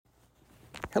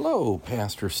Hello,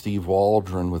 Pastor Steve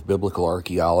Waldron with Biblical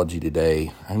Archaeology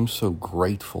today. I'm so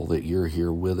grateful that you're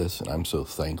here with us, and I'm so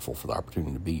thankful for the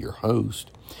opportunity to be your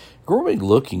host. We're going to be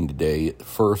looking today at the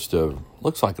first of,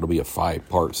 looks like it'll be a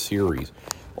 5-part series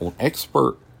on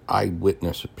expert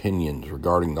eyewitness opinions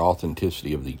regarding the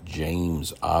authenticity of the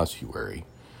James Ossuary.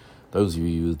 Those of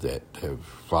you that have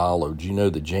followed, you know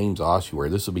the James Ossuary,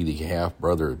 this will be the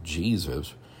half-brother of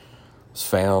Jesus, was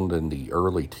found in the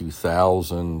early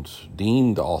 2000s,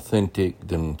 deemed authentic,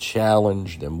 then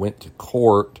challenged, then went to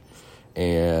court,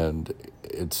 and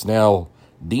it's now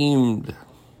deemed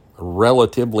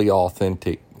relatively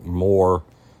authentic, more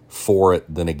for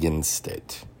it than against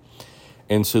it.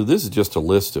 And so this is just a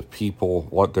list of people,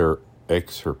 what their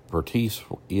expertise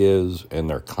is, and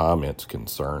their comments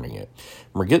concerning it.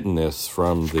 And we're getting this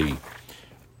from the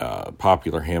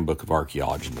Popular Handbook of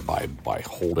Archaeology in the Bible by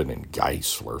Holden and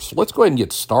Geisler. So let's go ahead and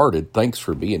get started. Thanks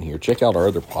for being here. Check out our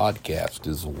other podcast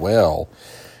as well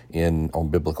on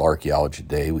Biblical Archaeology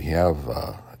Day. We have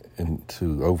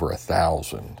into over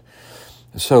 1,000.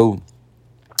 So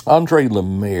Andre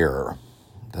Lemaire,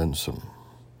 done some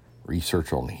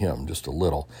research on him, just a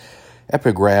little.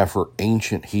 Epigrapher,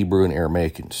 ancient Hebrew and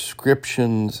Aramaic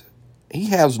inscriptions. He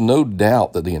has no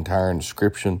doubt that the entire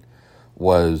inscription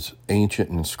was ancient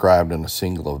and inscribed in a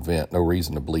single event. No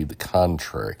reason to believe the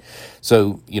contrary.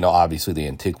 So, obviously the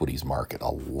antiquities market,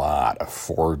 a lot of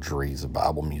forgeries. The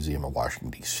Bible Museum of Washington,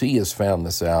 D.C. has found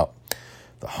this out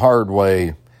the hard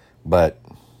way. But,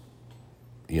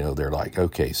 they're like,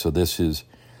 okay, so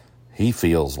he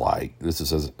feels like this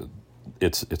is,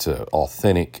 it's an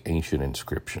authentic ancient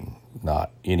inscription,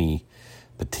 not any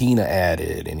patina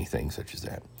added, anything such as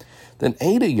that. Then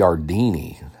Ada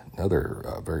Yardeni,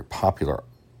 another very popular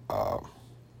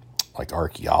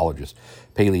archaeologist,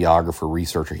 paleographer,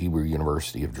 researcher, Hebrew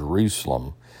University of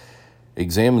Jerusalem,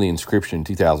 examined the inscription in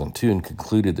 2002 and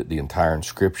concluded that the entire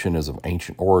inscription is of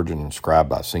ancient origin, inscribed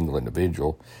by a single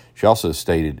individual. She also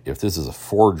stated, if this is a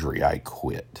forgery, I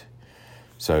quit.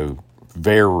 So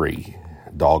very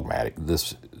dogmatic.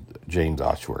 This James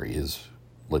Ossuary is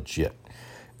legit.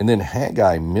 And then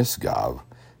Haggai Misgav,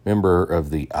 member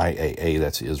of the IAA,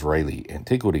 that's the Israeli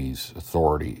Antiquities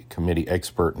Authority Committee,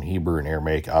 expert in Hebrew and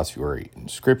Aramaic ossuary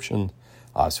inscription.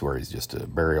 Ossuary is just a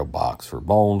burial box for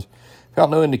bones.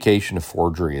 Found no indication of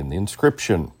forgery in the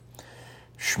inscription.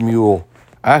 Shmuel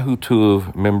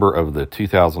Ahutuv, member of the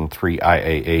 2003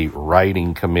 IAA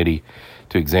Writing Committee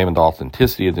to examine the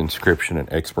authenticity of the inscription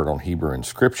and expert on Hebrew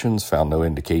inscriptions, found no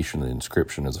indication the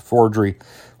inscription is a forgery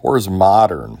or is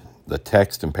modern. The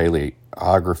text and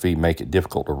paleography make it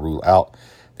difficult to rule out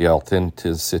the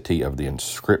authenticity of the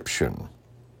inscription.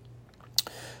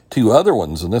 Two other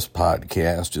ones in this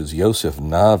podcast is Yosef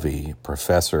Navi,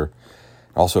 professor,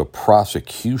 also a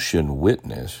prosecution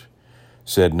witness,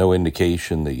 said no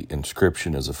indication the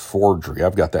inscription is a forgery.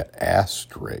 I've got that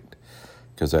asterisk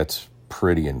because that's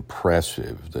pretty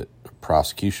impressive that a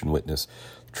prosecution witness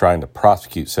trying to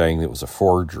prosecute saying it was a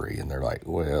forgery, and they're like,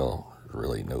 well,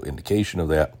 really no indication of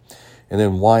that. And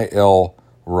then Y.L.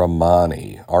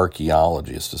 Ramani,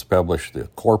 archaeologist, has published the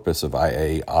corpus of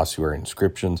IA ossuary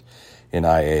inscriptions in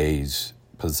IA's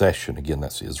possession. Again,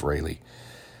 that's the Israeli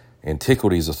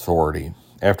Antiquities Authority.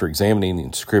 After examining the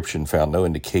inscription, found no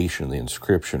indication of the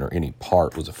inscription or any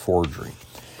part was a forgery.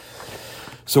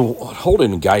 So what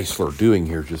Holden and Geisler are doing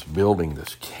here is just building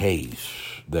this case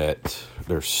that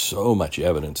there's so much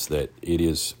evidence that it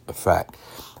is a fact.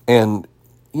 And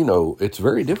it's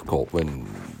very difficult when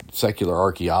secular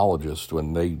archaeologists,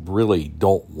 when they really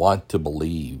don't want to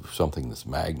believe something this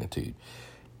magnitude.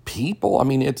 People,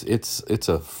 it's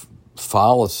a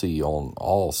fallacy on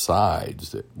all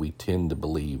sides that we tend to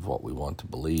believe what we want to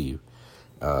believe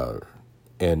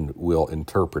and will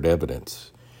interpret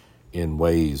evidence in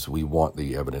ways we want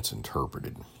the evidence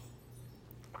interpreted.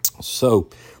 So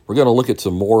we're going to look at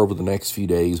some more over the next few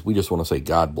days. We just want to say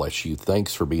God bless you.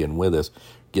 Thanks for being with us.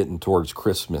 Getting towards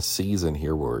Christmas season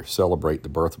here where we celebrate the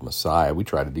birth of Messiah. We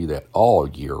try to do that all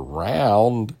year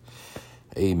round.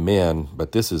 Amen.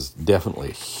 But this is definitely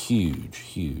a huge,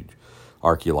 huge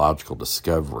archaeological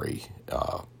discovery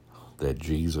that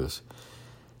Jesus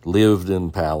lived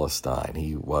in Palestine.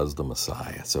 He was the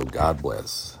Messiah. So God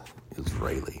bless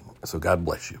Israeli. So God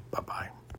bless you. Bye-bye.